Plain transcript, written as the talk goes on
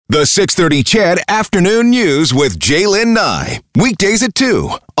The 6:30 CHED Afternoon News with Jaylen Nye. Weekdays at 2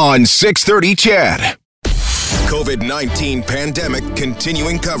 on 6:30 CHED. COVID-19 pandemic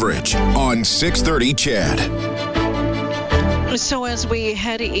continuing coverage on 6:30 CHED. So as we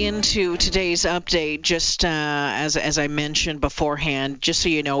head into today's update, just as I mentioned beforehand, just so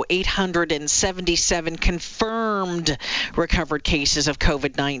you know, 877 confirmed recovered cases of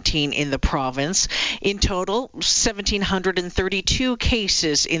COVID-19 in the province. In total, 1,732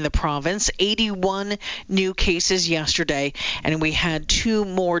 cases in the province, 81 new cases yesterday, and we had 2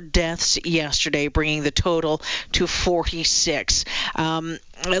 more deaths yesterday, bringing the total to 46.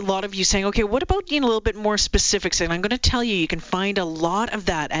 A lot of you saying, okay, what about a little bit more specifics? And I'm going to tell you, you can find a lot of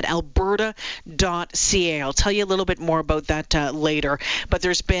that at alberta.ca. I'll tell you a little bit more about that later. But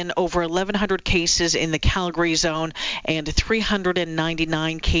there's been over 1,100 cases in the Calgary zone and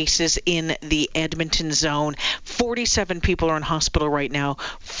 399 cases in the Edmonton zone. 47 people are in hospital right now,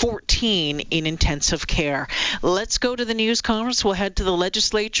 14 in intensive care. Let's go to the news conference. We'll head to the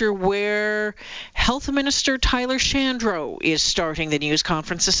legislature where Health Minister Tyler Shandro is starting the news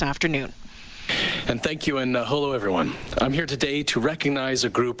conference this afternoon. And thank you, and hello everyone. I'm here today to recognize a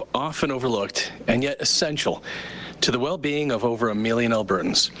group often overlooked and yet essential to the well-being of over 1 million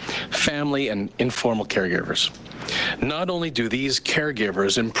Albertans, family and informal caregivers. Not only do these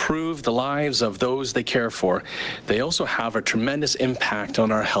caregivers improve the lives of those they care for, they also have a tremendous impact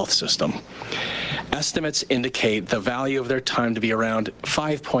on our health system. Estimates indicate the value of their time to be around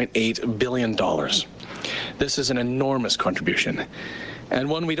 $5.8 billion. This is an enormous contribution, and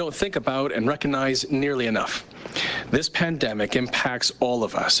one we don't think about and recognize nearly enough. This pandemic impacts all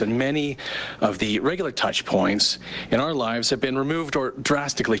of us, and many of the regular touch points in our lives have been removed or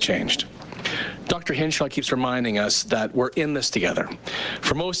drastically changed. Dr. Hinshaw keeps reminding us that we're in this together.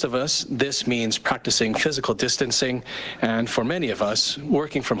 For most of us, this means practicing physical distancing, and for many of us,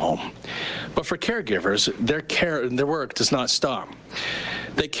 working from home. But for caregivers, their work does not stop.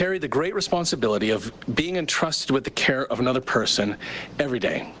 They carry the great responsibility of being entrusted with the care of another person every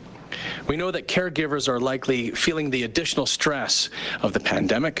day. We know that caregivers are likely feeling the additional stress of the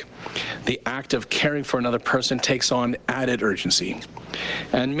pandemic. The act of caring for another person takes on added urgency,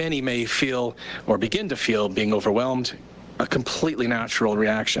 and many may feel or begin to feel being overwhelmed, a completely natural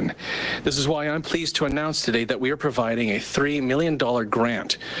reaction. This is why I'm pleased to announce today that we are providing a $3 million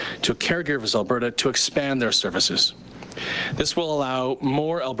grant to Caregivers Alberta to expand their services. This will allow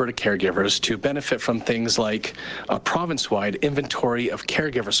more Alberta caregivers to benefit from things like a province-wide inventory of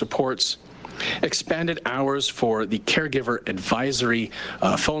caregiver supports, expanded hours for the caregiver advisory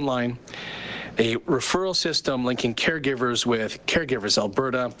phone line, a referral system linking caregivers with Caregivers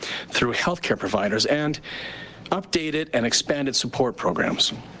Alberta through healthcare providers, and updated and expanded support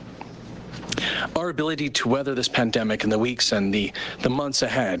programs. Our ability to weather this pandemic in the weeks and the months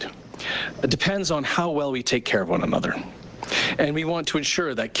ahead depends on how well we take care of one another. And we want to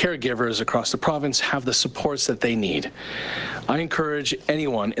ensure that caregivers across the province have the supports that they need. I encourage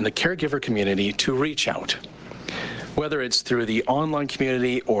anyone in the caregiver community to reach out, whether it's through the online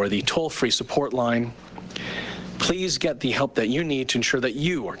community or the toll-free support line. Please get the help that you need to ensure that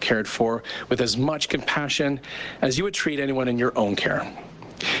you are cared for with as much compassion as you would treat anyone in your own care.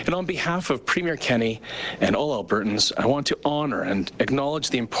 And on behalf of Premier Kenney and all Albertans, I want to honor and acknowledge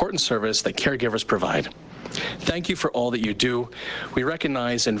the important service that caregivers provide. Thank you for all that you do. We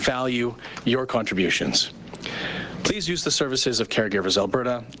recognize and value your contributions. Please use the services of Caregivers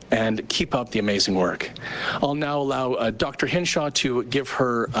Alberta and keep up the amazing work. I'll now allow Dr. Hinshaw to give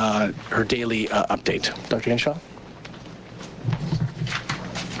her daily update. Dr. Hinshaw?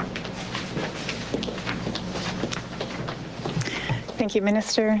 Thank you,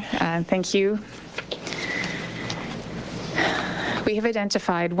 Minister. Thank you. We have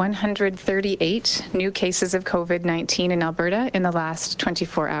identified 138 new cases of COVID-19 in Alberta in the last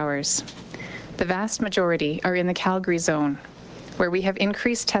 24 hours. The vast majority are in the Calgary zone, where we have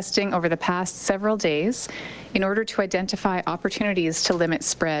increased testing over the past several days in order to identify opportunities to limit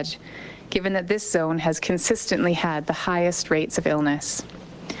spread, given that this zone has consistently had the highest rates of illness.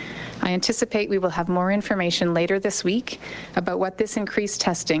 I anticipate we will have more information later this week about what this increased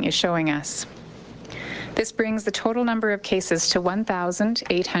testing is showing us. This brings the total number of cases to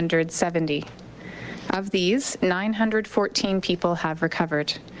 1,870. Of these, 914 people have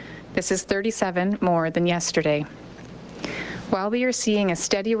recovered. This is 37 more than yesterday. While we are seeing a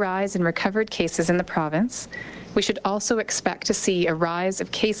steady rise in recovered cases in the province, we should also expect to see a rise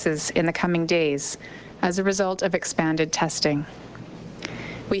of cases in the coming days as a result of expanded testing.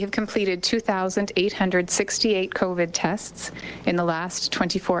 We have completed 2,868 COVID tests in the last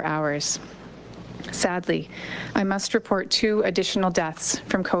 24 hours. Sadly, I must report 2 additional deaths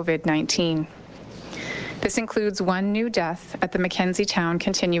from COVID-19. This includes 1 new death at the Mackenzie Town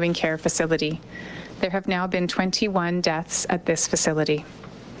Continuing Care Facility. There have now been 21 deaths at this facility.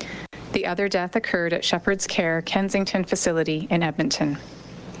 The other death occurred at Shepherd's Care Kensington facility in Edmonton.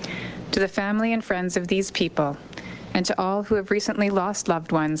 To the family and friends of these people, and to all who have recently lost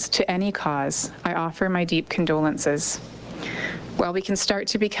loved ones to any cause, I offer my deep condolences. While we can start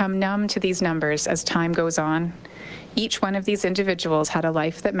to become numb to these numbers as time goes on, each one of these individuals had a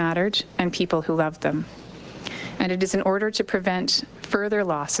life that mattered and people who loved them. And it is in order to prevent further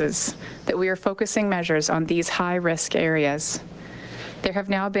losses that we are focusing measures on these high-risk areas. There have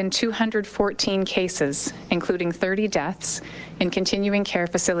now been 214 cases, including 30 deaths, in continuing care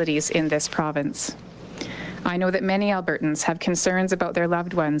facilities in this province. I know that many Albertans have concerns about their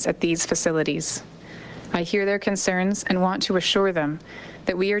loved ones at these facilities. I hear their concerns and want to assure them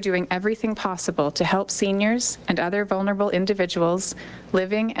that we are doing everything possible to help seniors and other vulnerable individuals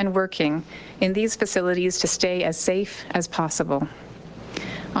living and working in these facilities to stay as safe as possible.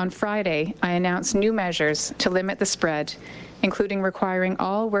 On Friday, I announced new measures to limit the spread, including requiring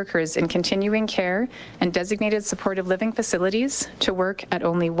all workers in continuing care and designated supportive living facilities to work at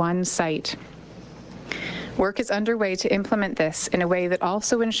only 1 site. Work is underway to implement this in a way that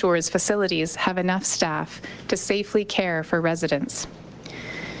also ensures facilities have enough staff to safely care for residents.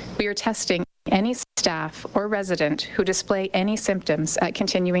 We are testing any staff or resident who display any symptoms at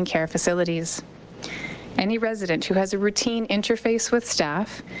continuing care facilities. Any resident who has a routine interface with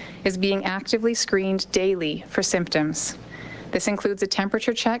staff is being actively screened daily for symptoms. This includes a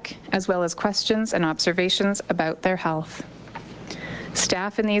temperature check, as well as questions and observations about their health.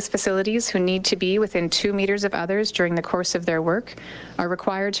 Staff in these facilities who need to be within 2 meters of others during the course of their work are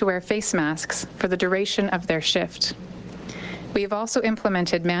required to wear face masks for the duration of their shift. We have also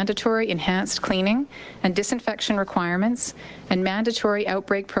implemented mandatory enhanced cleaning and disinfection requirements and mandatory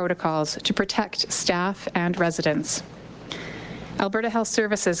outbreak protocols to protect staff and residents. Alberta Health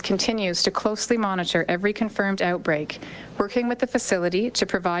Services continues to closely monitor every confirmed outbreak, working with the facility to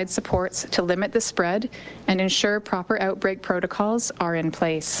provide supports to limit the spread and ensure proper outbreak protocols are in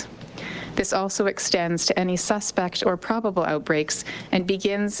place. This also extends to any suspect or probable outbreaks and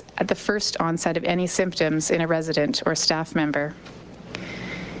begins at the first onset of any symptoms in a resident or staff member.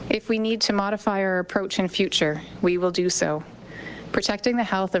 If we need to modify our approach in future, we will do so. Protecting the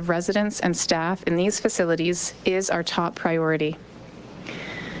health of residents and staff in these facilities is our top priority.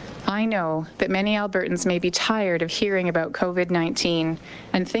 I know that many Albertans may be tired of hearing about COVID-19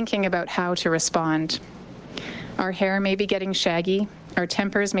 and thinking about how to respond. Our hair may be getting shaggy, our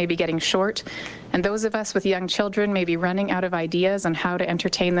tempers may be getting short, and those of us with young children may be running out of ideas on how to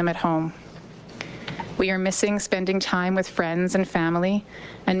entertain them at home. We are missing spending time with friends and family,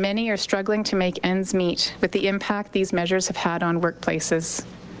 and many are struggling to make ends meet with the impact these measures have had on workplaces.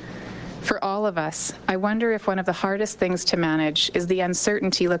 For all of us, I wonder if one of the hardest things to manage is the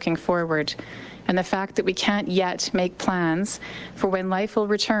uncertainty looking forward and the fact that we can't yet make plans for when life will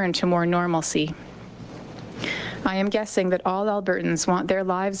return to more normalcy. I am guessing that all Albertans want their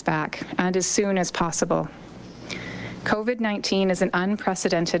lives back and as soon as possible. COVID-19 is an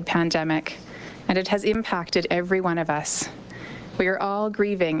unprecedented pandemic, and it has impacted every one of us. We are all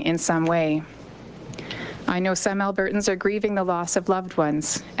grieving in some way. I know some Albertans are grieving the loss of loved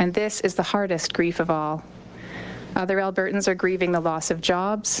ones, and this is the hardest grief of all. Other Albertans are grieving the loss of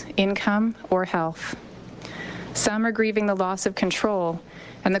jobs, income, or health. Some are grieving the loss of control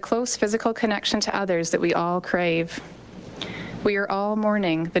and the close physical connection to others that we all crave. We are all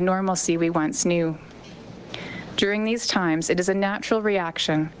mourning the normalcy we once knew. During these times, it is a natural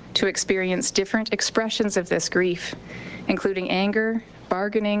reaction to experience different expressions of this grief, including anger,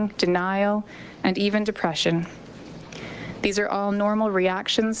 bargaining, denial, and even depression. These are all normal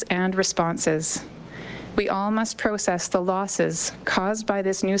reactions and responses. We all must process the losses caused by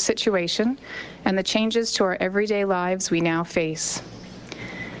this new situation and the changes to our everyday lives we now face.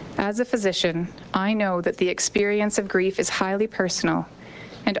 As a physician, I know that the experience of grief is highly personal,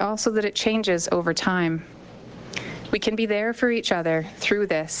 and also that it changes over time. We can be there for each other through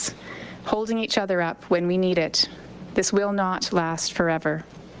this, holding each other up when we need it. This will not last forever.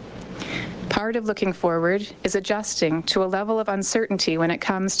 Part of looking forward is adjusting to a level of uncertainty when it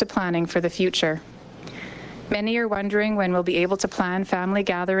comes to planning for the future. Many are wondering when we'll be able to plan family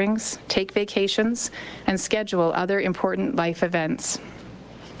gatherings, take vacations, and schedule other important life events.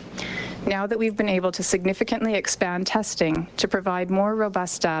 Now that we've been able to significantly expand testing to provide more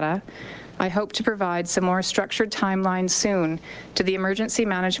robust data, I hope to provide some more structured timelines soon to the Emergency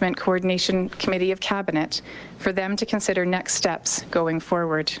Management Coordination Committee of Cabinet for them to consider next steps going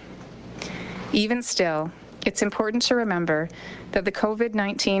forward. Even still, it's important to remember that the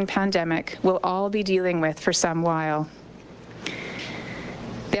COVID-19 pandemic will all be dealing with for some while.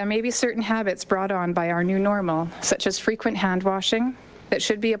 There may be certain habits brought on by our new normal, such as frequent hand washing, that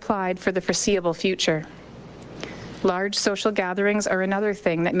should be applied for the foreseeable future. Large social gatherings are another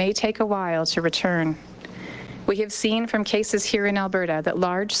thing that may take a while to return. We have seen from cases here in Alberta that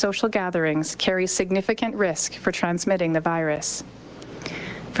large social gatherings carry significant risk for transmitting the virus.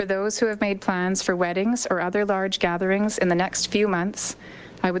 For those who have made plans for weddings or other large gatherings in the next few months,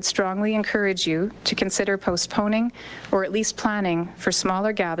 I would strongly encourage you to consider postponing or at least planning for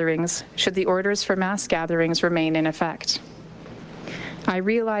smaller gatherings should the orders for mass gatherings remain in effect. I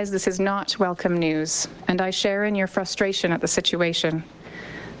realize this is not welcome news, and I share in your frustration at the situation.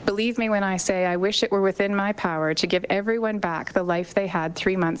 Believe me when I say I wish it were within my power to give everyone back the life they had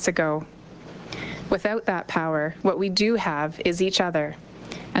 3 months ago. Without that power, what we do have is each other,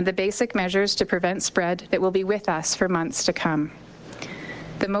 and the basic measures to prevent spread that will be with us for months to come.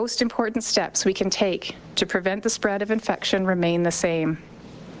 The most important steps we can take to prevent the spread of infection remain the same.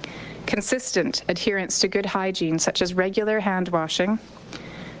 Consistent adherence to good hygiene, such as regular hand washing,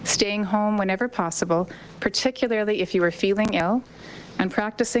 staying home whenever possible, particularly if you are feeling ill, and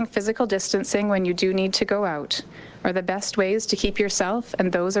practicing physical distancing when you do need to go out, are the best ways to keep yourself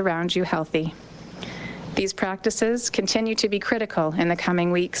and those around you healthy. These practices continue to be critical in the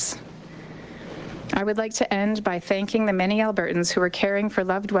coming weeks. I would like to end by thanking the many Albertans who are caring for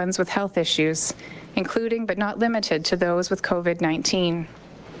loved ones with health issues, including but not limited to those with COVID-19.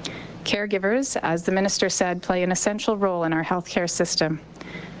 Caregivers, as the Minister said, play an essential role in our healthcare system,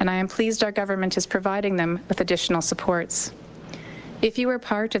 and I am pleased our government is providing them with additional supports. If you are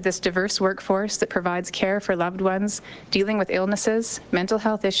part of this diverse workforce that provides care for loved ones dealing with illnesses, mental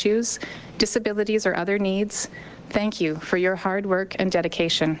health issues, disabilities, or other needs, thank you for your hard work and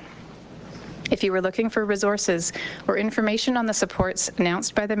dedication. If you are looking for resources or information on the supports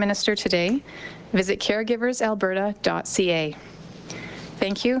announced by the Minister today, visit caregiversalberta.ca.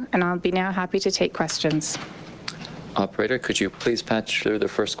 Thank you, and I'll be now happy to take questions. Operator, could you please patch through the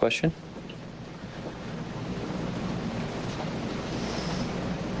first question?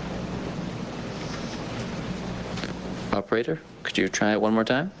 Operator, could you try it one more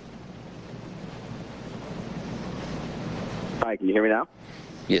time? Hi, can you hear me now?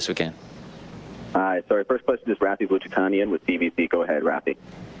 Yes, we can. Sorry, first question is Rafi Bouchikanian with CBC. Go ahead, Rafi.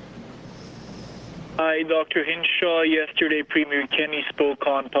 Hi, Dr. Hinshaw. Yesterday, Premier Kenney spoke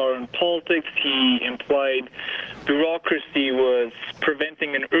on power and politics. He implied bureaucracy was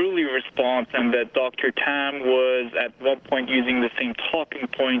preventing an early response and that Dr. Tam was at one point using the same talking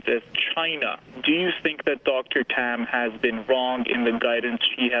points as China. Do you think that Dr. Tam has been wrong in the guidance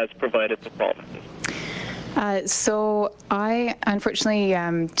she has provided to provinces? So I unfortunately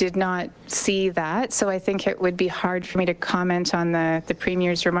did not see that, so I think it would be hard for me to comment on the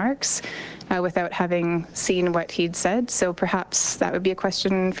Premier's remarks without having seen what he'd said, so perhaps that would be a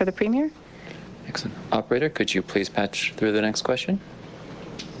question for the Premier. Excellent. Operator, could you please patch through the next question?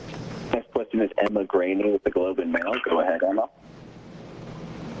 Next question is Emma Graney with the Globe and Mail. Go ahead, Emma.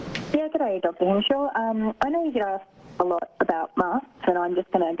 Yeah, good day, Dr. Hinshaw. I know you get asked a lot about masks, and I'm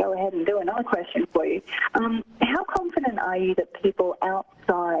just going to go ahead and do another question for you. How confident are you that people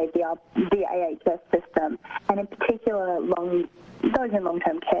outside the AHS system, and in particular those in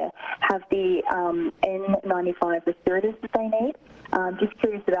long-term care, have the N95 respirators that they need? Just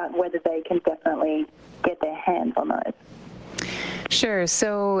curious about whether they can definitely get their hands on those. Sure.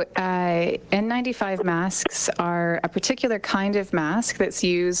 So N95 masks are a particular kind of mask that's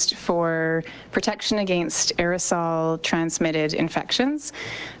used for protection against aerosol-transmitted infections.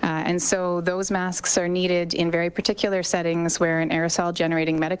 And so those masks are needed in very particular settings where an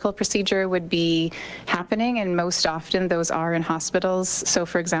aerosol-generating medical procedure would be happening, and most often those are in hospitals. So,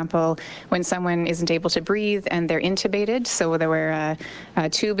 for example, when someone isn't able to breathe and they're intubated, so where a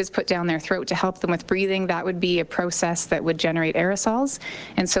tube is put down their throat to help them with breathing, that would be a process that would generate aerosols.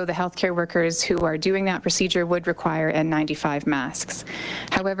 And so the healthcare workers who are doing that procedure would require N95 masks.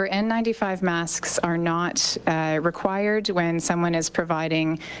 However, N95 masks are not required when someone is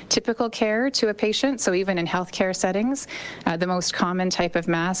providing typical care to a patient. So even in healthcare settings, the most common type of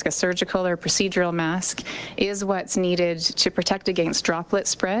mask, a surgical or procedural mask, is what's needed to protect against droplet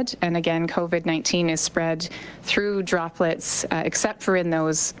spread. And again, COVID-19 is spread through droplets, except for in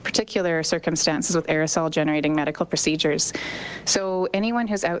those particular circumstances with aerosol-generating medical procedures. So anyone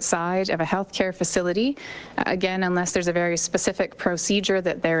who's outside of a healthcare facility, again, unless there's a very specific procedure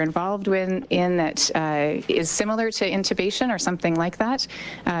that they're involved in that is similar to intubation or something like that,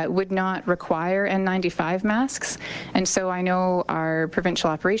 would not require N95 masks. And so I know our Provincial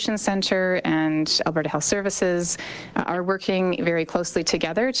Operations Centre and Alberta Health Services are working very closely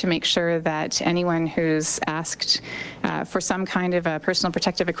together to make sure that anyone who's asked for some kind of a personal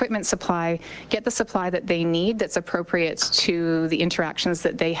protective equipment supply get the supply that they need that's appropriate to the interactions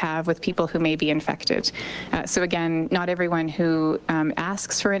that they have with people who may be infected. So again, not everyone who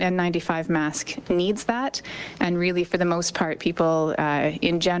asks for an N95 mask needs that, and really for the most part people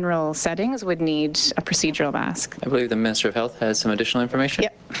in general settings would need a procedural mask. I believe the Minister of Health has some additional information.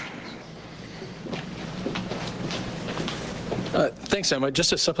 Yep. Thanks, Emma.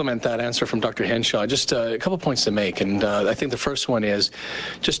 Just to supplement that answer from Dr. Henshaw, just a couple points to make, and I think the first one is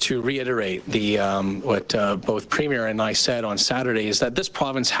just to reiterate the what both Premier and I said on Saturday is that this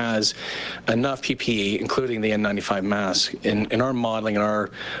province has enough PPE, including the N95 mask, in our modeling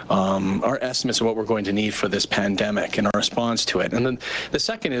and our estimates of what we're going to need for this pandemic and our response to it. And then the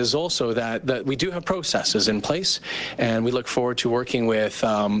second is also that we do have processes in place, and we look forward to working with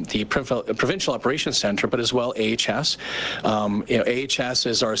the Provincial Operations Centre, but as well AHS. AHS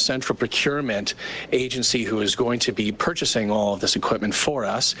is our central procurement agency who is going to be purchasing all of this equipment for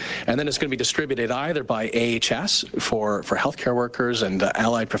us, and then it's going to be distributed either by AHS for healthcare workers and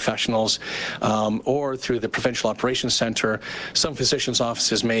allied professionals, or through the Provincial Operations Centre. Some physicians'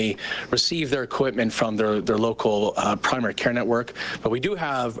 offices may receive their equipment from their local primary care network, but we do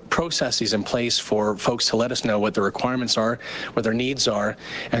have processes in place for folks to let us know what their requirements are, what their needs are,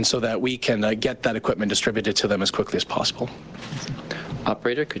 and so that we can get that equipment distributed to them as quickly as possible.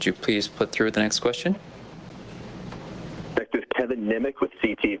 Operator, could you please put through the next question? Next is Kevin Nimick with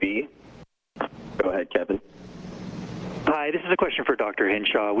CTV. Go ahead, Kevin. Hi, this is a question for Dr.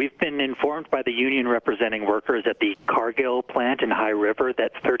 Henshaw. We've been informed by the union representing workers at the Cargill plant in High River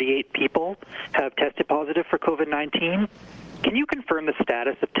that 38 people have tested positive for COVID-19. Can you confirm the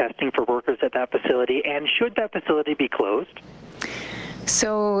status of testing for workers at that facility, and should that facility be closed?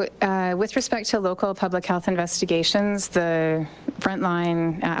 So with respect to local public health investigations, the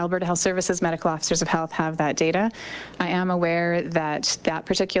frontline Alberta Health Services medical officers of health have that data. I am aware that that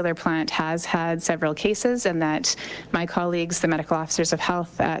particular plant has had several cases, and that my colleagues, the medical officers of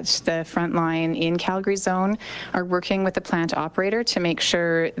health at the frontline in Calgary zone, are working with the plant operator to make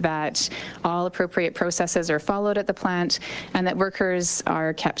sure that all appropriate processes are followed at the plant and that workers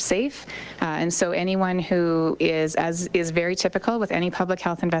are kept safe. And so anyone who is, as is very typical with any public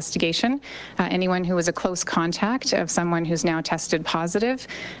health investigation, anyone who was a close contact of someone who's now tested positive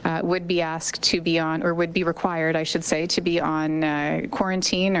would be asked to be on, or would be required, I should say, to be on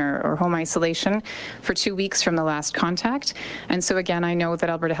quarantine or home isolation for 2 weeks from the last contact. And so again, I know that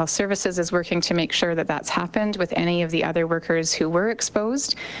Alberta Health Services is working to make sure that that's happened with any of the other workers who were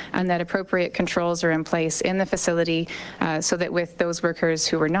exposed, and that appropriate controls are in place in the facility so that with those workers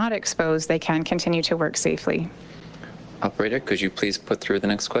who were not exposed, they can continue to work safely. Operator, could you please put through the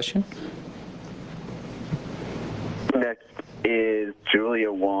next question? Next is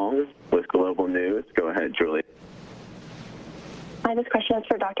Julia Wong with Global News. Go ahead, Julia. Hi, this question is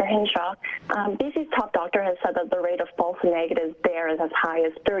for Dr. Henshaw. BC's top doctor has said that the rate of false negatives there is as high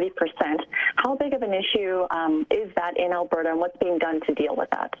as 30%. How big of an issue is that in Alberta, and what's being done to deal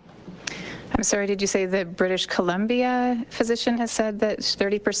with that? I'm sorry, did you say the British Columbia physician has said that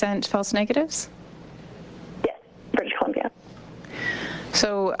 30% false negatives? Yes, British Columbia.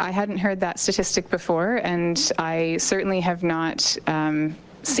 So I hadn't heard that statistic before, and I certainly have not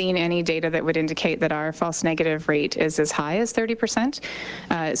seen any data that would indicate that our false negative rate is as high as 30%.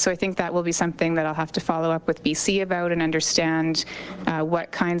 So I think that will be something that I'll have to follow up with BC about and understand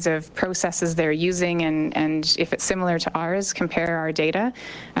what kinds of processes they're using, and if it's similar to ours, compare our data.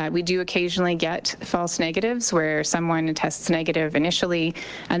 We do occasionally get false negatives where someone tests negative initially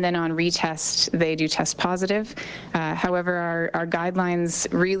and then on retest they do test positive. However, our guidelines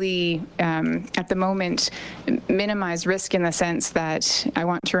really at the moment minimize risk in the sense that I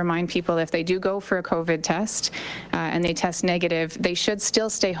want to remind people, if they do go for a COVID test and they test negative, they should still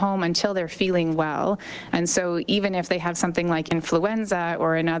stay home until they're feeling well. And so even if they have something like influenza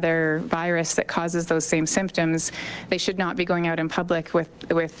or another virus that causes those same symptoms, they should not be going out in public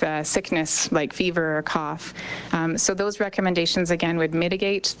with sickness like fever or cough. So those recommendations again would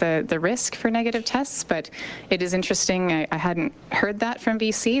mitigate the risk for negative tests, but it is interesting, I hadn't heard that from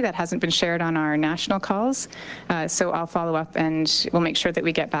BC. That hasn't been shared on our national calls. So I'll follow up and we'll make sure that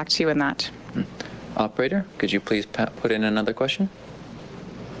we get back to you in that. Operator, could you please put in another question?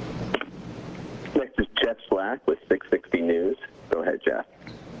 Next is Jeff Slack with 660 News. Go ahead, Jeff.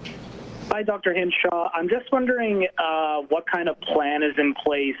 Hi, Dr. Hinshaw. I'm just wondering what kind of plan is in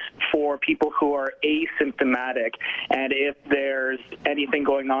place for people who are asymptomatic, and if there's anything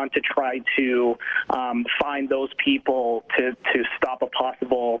going on to try to find those people to stop a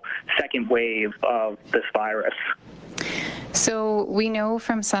possible second wave of this virus. So we know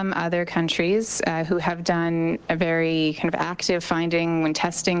from some other countries who have done a very kind of active finding when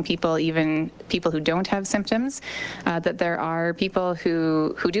testing people, even people who don't have symptoms, that there are people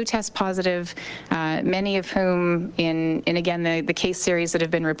who do test positive, many of whom in again, the case series that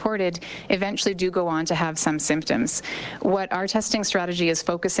have been reported eventually do go on to have some symptoms. What our testing strategy is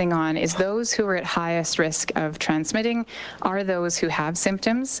focusing on is those who are at highest risk of transmitting are those who have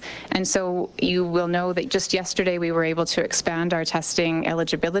symptoms. And so you will know that just yesterday we were able to expand our testing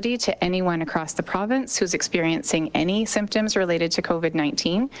eligibility to anyone across the province who's experiencing any symptoms related to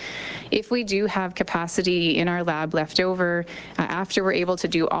COVID-19. If we do have capacity in our lab left over after we're able to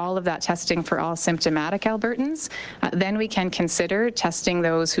do all of that testing for all symptomatic Albertans, then we can consider testing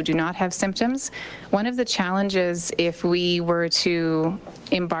those who do not have symptoms. One of the challenges if we were to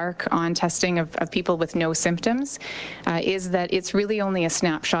embark on testing of people with no symptoms is that it's really only a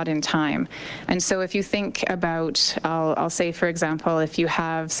snapshot in time. And so if you think about, I'll say for example, if you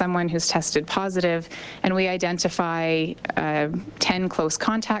have someone who's tested positive and we identify 10 close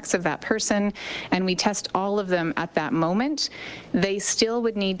contacts of that person and we test all of them at that moment, they still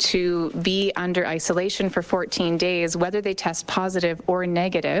would need to be under isolation for 14 days, whether they test positive or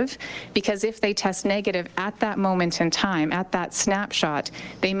negative, because if they test negative at that moment in time, at that snapshot,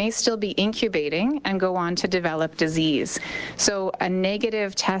 they may still be incubating and go on to develop disease. So a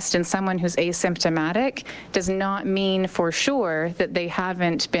negative test in someone who's asymptomatic does not mean for sure that they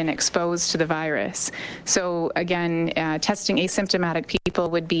haven't been exposed to the virus. So again, testing asymptomatic people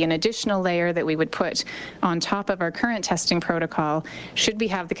would be an additional layer that we would put on top of our current testing protocol, should we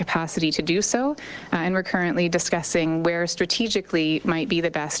have the capacity to do so. And we're currently discussing where strategically might be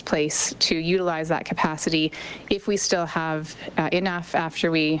the best place to utilize that capacity if we still have enough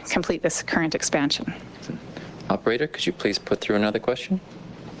after we complete this current expansion. Operator, could you please put through another question?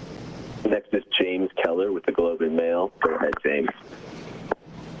 Next is James Keller with the Globe and Mail. Go ahead, James.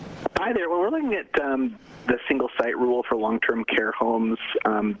 Hi there. When we're looking at the single site rule for long-term care homes,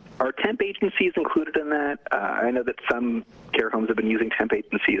 are temp agencies included in that? I know that some care homes have been using temp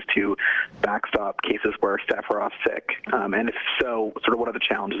agencies to backstop cases where staff are off sick. And if so, sort of what are the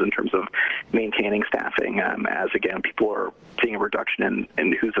challenges in terms of maintaining staffing as, again, people are seeing a reduction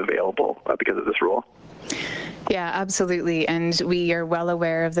in who's available because of this rule? Yeah, absolutely. And we are well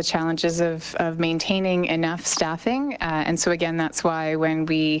aware of the challenges of maintaining enough staffing. And so again, that's why when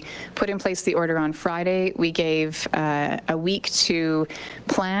we put in place the order on Friday, we gave a week to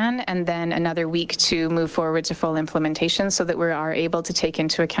plan and then another week to move forward to full implementation so that we are able to take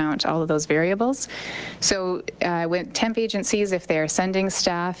into account all of those variables. So with temp agencies, if they are sending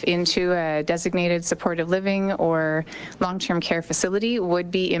staff into a designated supportive living or long-term care facility,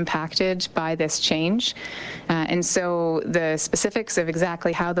 would be impacted by this change. And so the specifics of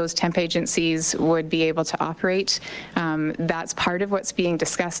exactly how those temp agencies would be able to operate, that's part of what's being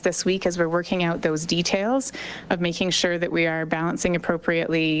discussed this week as we're working out those details of making sure that we are balancing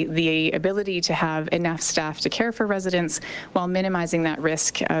appropriately the ability to have enough staff to care for residents while minimizing that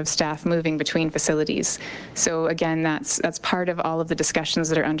risk of staff moving between facilities. So again, that's part of all of the discussions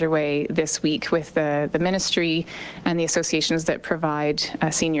that are underway this week with the ministry and the associations that provide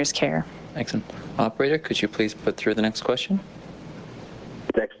seniors care. Excellent. Operator, could you please put through the next question?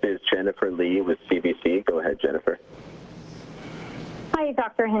 Next is Jennifer Lee with CBC. Go ahead, Jennifer. Hi,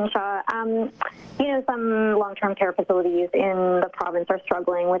 Dr. Hinshaw. Some long-term care facilities in the province are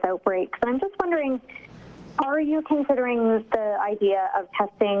struggling with outbreaks. I'm just wondering, are you considering the idea of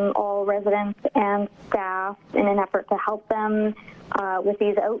testing all residents and staff in an effort to help them with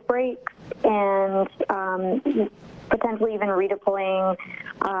these outbreaks and potentially even redeploying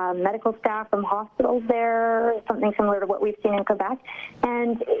medical staff from hospitals there, something similar to what we've seen in Quebec?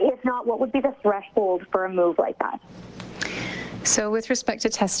 And if not, what would be the threshold for a move like that? So with respect to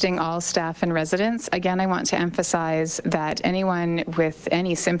testing all staff and residents, again, I want to emphasize that anyone with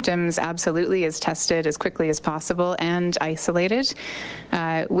any symptoms absolutely is tested as quickly as possible and isolated.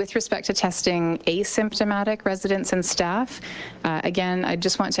 With respect to testing asymptomatic residents and staff, again, I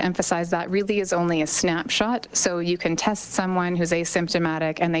just want to emphasize that really is only a snapshot. So you can test someone who's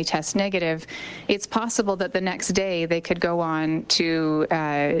asymptomatic and they test negative. It's possible that the next day they could go on to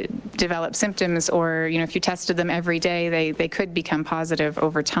develop symptoms, or if you tested them every day, they could become positive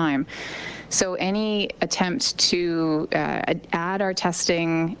over time. So any attempt to add our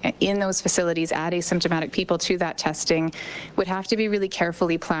testing in those facilities, add asymptomatic people to that testing, would have to be really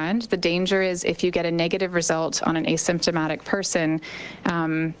carefully planned. The danger is if you get a negative result on an asymptomatic person,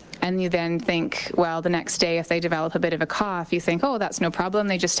 and you then think, well, the next day if they develop a bit of a cough, you think, oh, that's no problem,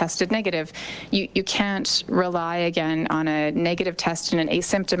 they just tested negative. You can't rely again on a negative test in an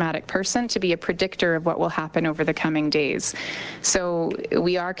asymptomatic person to be a predictor of what will happen over the coming days. So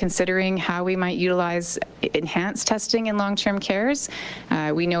we are considering how we might utilize enhanced testing in long-term cares.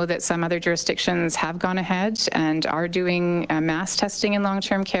 We know that some other jurisdictions have gone ahead and are doing mass testing in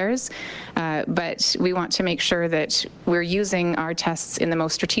long-term cares, but we want to make sure that we're using our tests in the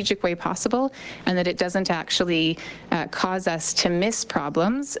most strategic way possible, and that it doesn't actually cause us to miss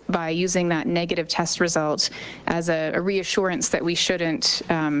problems by using that negative test result as a reassurance that we shouldn't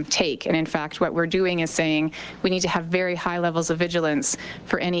take. And in fact, what we're doing is saying we need to have very high levels of vigilance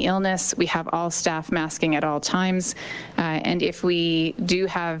for any illness. We have all staff masking at all times, and if we do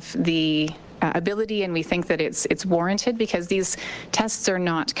have the ability, and we think that it's warranted because these tests are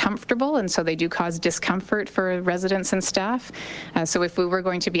not comfortable, and so they do cause discomfort for residents and staff. So if we were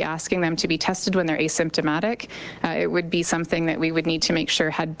going to be asking them to be tested when they're asymptomatic, it would be something that we would need to make sure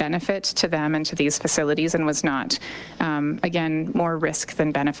had benefit to them and to these facilities, and was not, again, more risk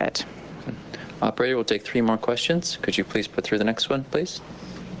than benefit. Operator, we'll take 3 more questions. Could you please put through the next one, please?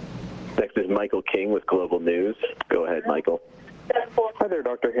 Next is Michael King with Global News. Go ahead, Michael. Hi there,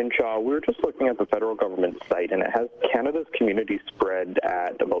 Dr. Hinshaw. We were just looking at the federal government site, and it has Canada's community spread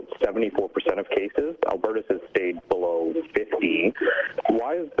at about 74% of cases. Alberta's has stayed below 50.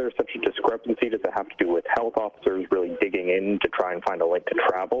 Why is there such a discrepancy? Does it have to do with health officers really digging in to try and find a link to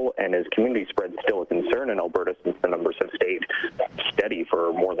travel? And is community spread still a concern in Alberta since the numbers have stayed steady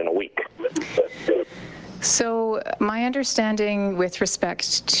for more than a week? So my understanding with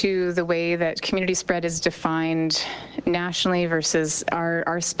respect to the way that community spread is defined nationally versus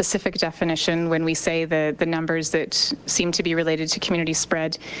our specific definition when we say the numbers that seem to be related to community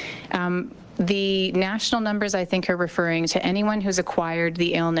spread, the national numbers I think are referring to anyone who's acquired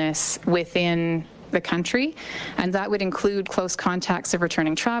the illness within the country, and that would include close contacts of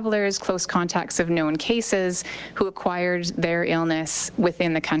returning travelers, close contacts of known cases who acquired their illness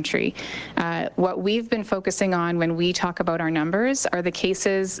within the country. What we've been focusing on when we talk about our numbers are the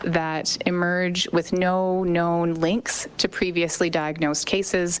cases that emerge with no known links to previously diagnosed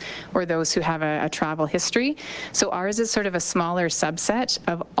cases or those who have a travel history. So ours is sort of a smaller subset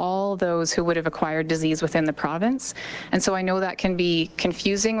of all those who would have acquired disease within the province. And so I know that can be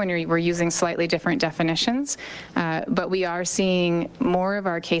confusing when we're using slightly different definitions, but we are seeing more of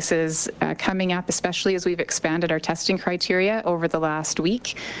our cases coming up, especially as we've expanded our testing criteria over the last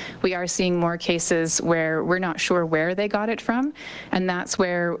week. We are seeing more cases where we're not sure where they got it from, and that's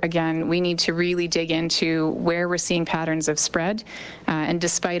where, again, we need to really dig into where we're seeing patterns of spread, and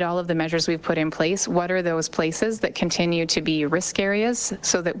despite all of the measures we've put in place, what are those places that continue to be risk areas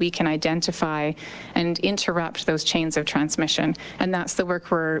so that we can identify and interrupt those chains of transmission. And that's the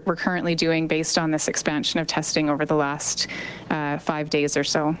work we're currently doing based on this expansion of testing over the last 5 days or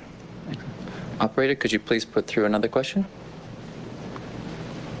so. Operator, could you please put through another question?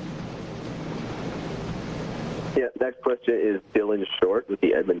 Yeah, next question is Dylan Short with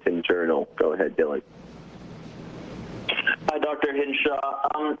the Edmonton Journal. Go ahead, Dylan. Hi, Dr.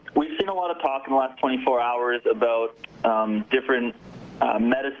 Hinshaw. We've seen a lot of talk in the last 24 hours about different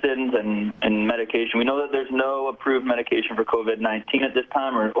medicines and medication. We know that there's no approved medication for COVID-19 at this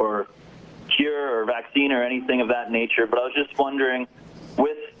time, or cure or vaccine or anything of that nature, but I was just wondering,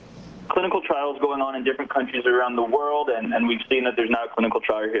 with clinical trials going on in different countries around the world, and we've seen that there's now a clinical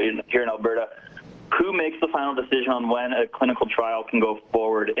trial here in Alberta, who makes the final decision on when a clinical trial can go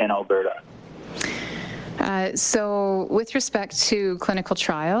forward in Alberta? So with respect to clinical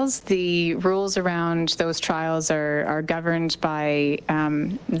trials, the rules around those trials are governed by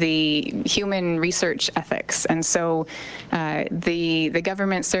the human research ethics. And so the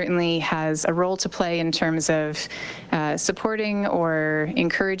government certainly has a role to play in terms of supporting or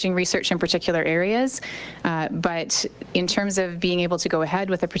encouraging research in particular areas. But in terms of being able to go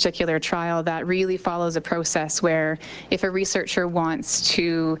ahead with a particular trial, that really follows a process where if a researcher wants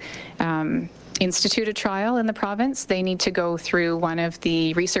to institute a trial in the province, they need to go through one of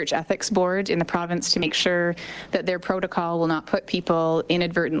the research ethics board in the province to make sure that their protocol will not put people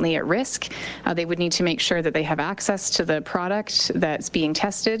inadvertently at risk. They would need to make sure that they have access to the product that's being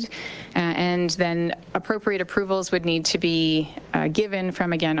tested, and then appropriate approvals would need to be given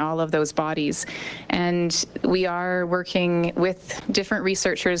from, again, all of those bodies. And we are working with different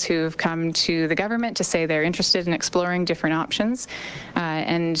researchers who've come to the government to say they're interested in exploring different options.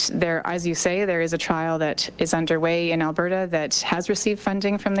 And there, as you say, there is a trial that is underway in Alberta that has received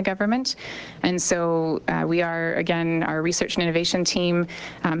funding from the government. And so we are, again, our research and innovation team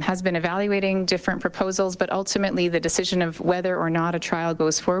has been evaluating different proposals, but ultimately the decision of whether or not a trial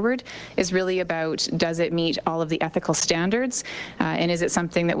goes forward is really about, does it meet all of the ethical standards, and is it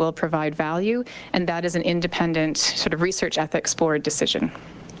something that will provide value? And that is an independent sort of research ethics board decision.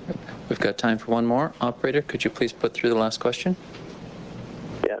 We've got time for one more. Operator, could you please put through the last question?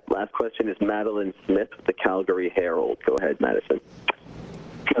 Yeah, last question is Madeline Smith with the Calgary Herald. Go ahead, Madeline.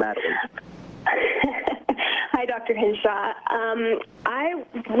 Hi, Dr. Hinshaw. I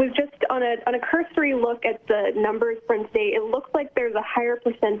was just on a cursory look at the numbers from today. It looks like there's a higher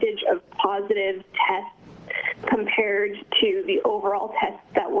percentage of positive tests compared to the overall tests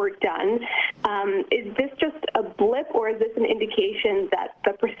that were done. Is this just a blip, or is this an indication that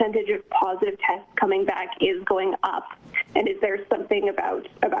the percentage of positive tests coming back is going up? And is there something about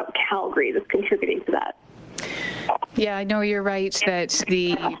Calgary that's contributing to that? Yeah, I know you're right that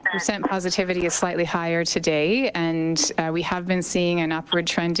the percent positivity is slightly higher today, and we have been seeing an upward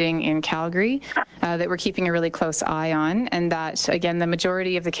trending in Calgary that we're keeping a really close eye on, and that, again, the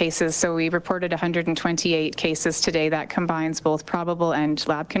majority of the cases, so we reported 128 cases today. That combines both probable and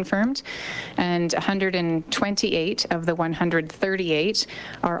lab confirmed, and 128 of the 138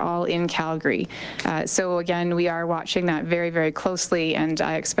 are all in Calgary. So again, we are watching that very, very closely, and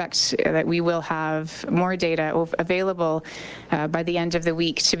I expect that we will have more data available by the end of the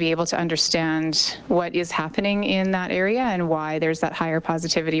week to be able to understand what is happening in that area and why there's that higher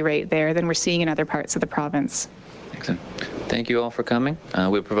positivity rate there than we're seeing in other parts of the province. Excellent. Thank you all for coming.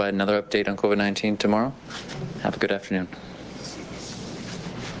 We'll provide another update on COVID-19 tomorrow. Have a good afternoon.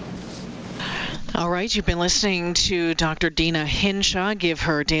 All right, you've been listening to Dr. Deena Hinshaw give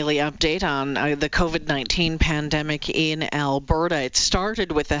her daily update on the COVID-19 pandemic in Alberta. It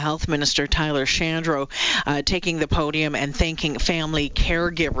started with the Health Minister, Tyler Shandro, taking the podium and thanking family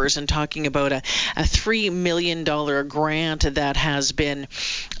caregivers and talking about a $3 million grant that has been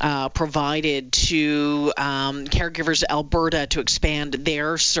provided to Caregivers Alberta to expand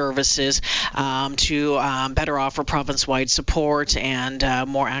their services to better offer province-wide support and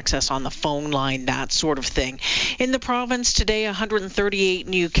more access on the phone line, that sort of thing. In the province today, 138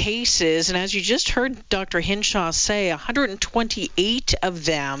 new cases, and as you just heard Dr. Hinshaw say, 128 of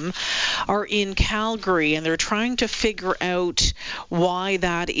them are in Calgary, and they're trying to figure out why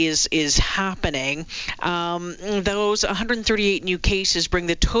that is happening. Those 138 new cases bring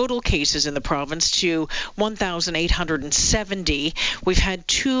the total cases in the province to 1,870. We've had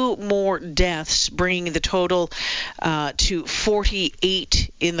 2 more deaths, bringing the total to 48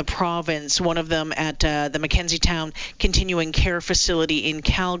 in the province. One of them at the Mackenzie Town Continuing Care Facility in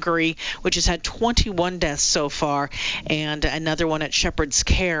Calgary, which has had 21 deaths so far, and another one at Shepherd's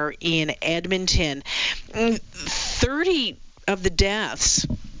Care in Edmonton. 30 of the deaths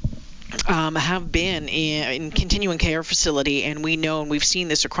have been in continuing care facility, and we know, and we've seen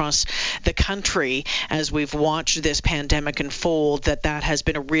this across the country as we've watched this pandemic unfold, that has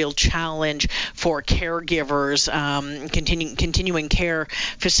been a real challenge for caregivers. Continuing care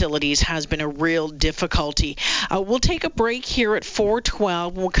facilities has been a real difficulty. We'll take a break here at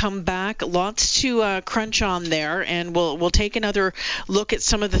 4:12. We'll come back. Lots to crunch on there, and we'll take another look at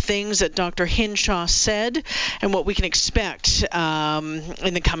some of the things that Dr. Hinshaw said and what we can expect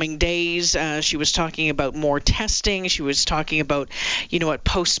in the coming days. She was talking about more testing. She was talking about,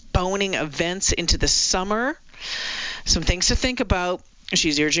 postponing events into the summer. Some things to think about.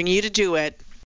 She's urging you to do it.